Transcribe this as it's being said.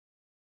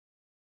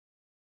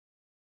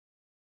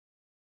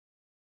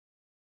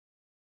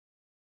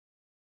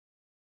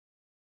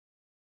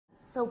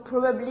So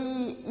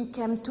probably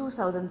ICAM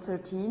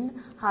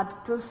 2013 had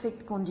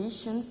perfect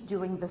conditions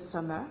during the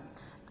summer,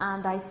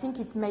 and I think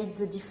it made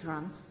the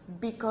difference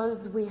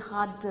because we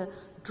had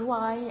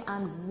dry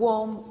and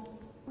warm,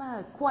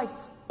 quite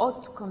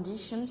hot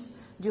conditions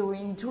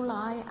during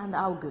July and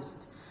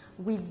August.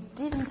 We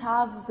didn't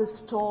have the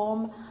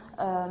storm,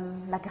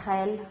 la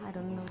grêle, I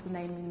don't know the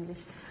name in English,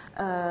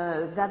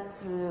 that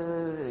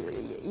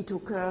it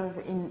occurs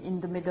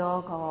in the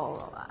Médoc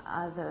or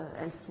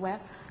elsewhere.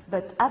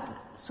 But at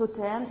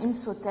Sauternes, in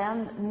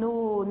Sauternes,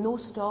 no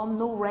storm,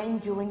 no rain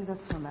during the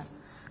summer.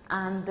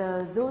 And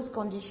those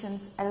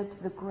conditions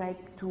helped the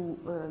grape to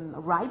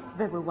ripe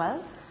very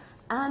well.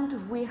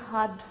 And we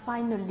had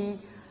finally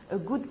a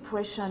good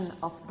pression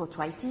of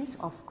botrytis,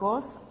 of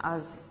course,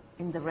 as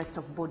in the rest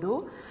of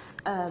Bordeaux,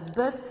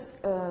 but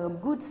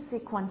good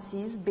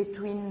sequences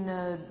between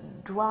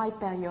dry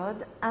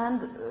period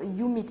and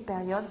humid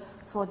period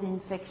for the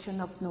infection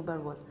of noble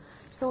rot.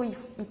 So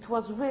it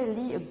was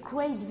really a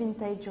great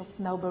vintage of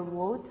noble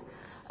rot.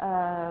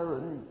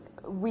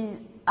 We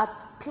at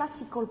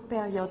classical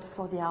period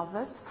for the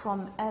harvest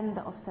from end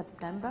of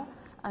September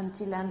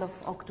until end of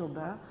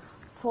October.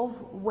 4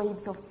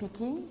 waves of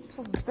picking,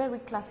 so very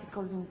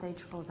classical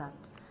vintage for that.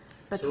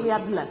 But so we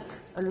had luck,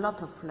 a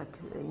lot of luck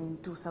in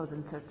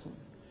 2013.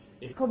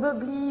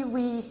 Probably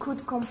we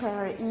could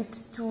compare it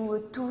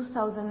to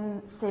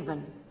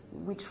 2007,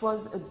 which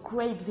was a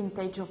great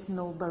vintage of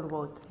noble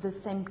rot. The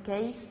same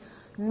case,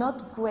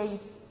 not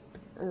great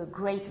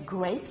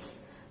grapes,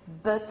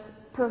 but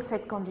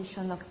perfect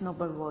condition of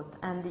noble rot.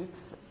 And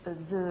it's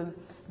the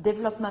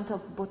development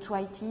of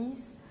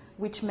botrytis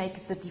which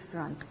makes the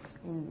difference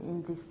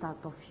in this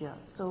type of year.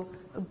 So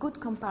a good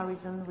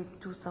comparison with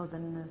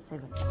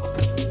 2007.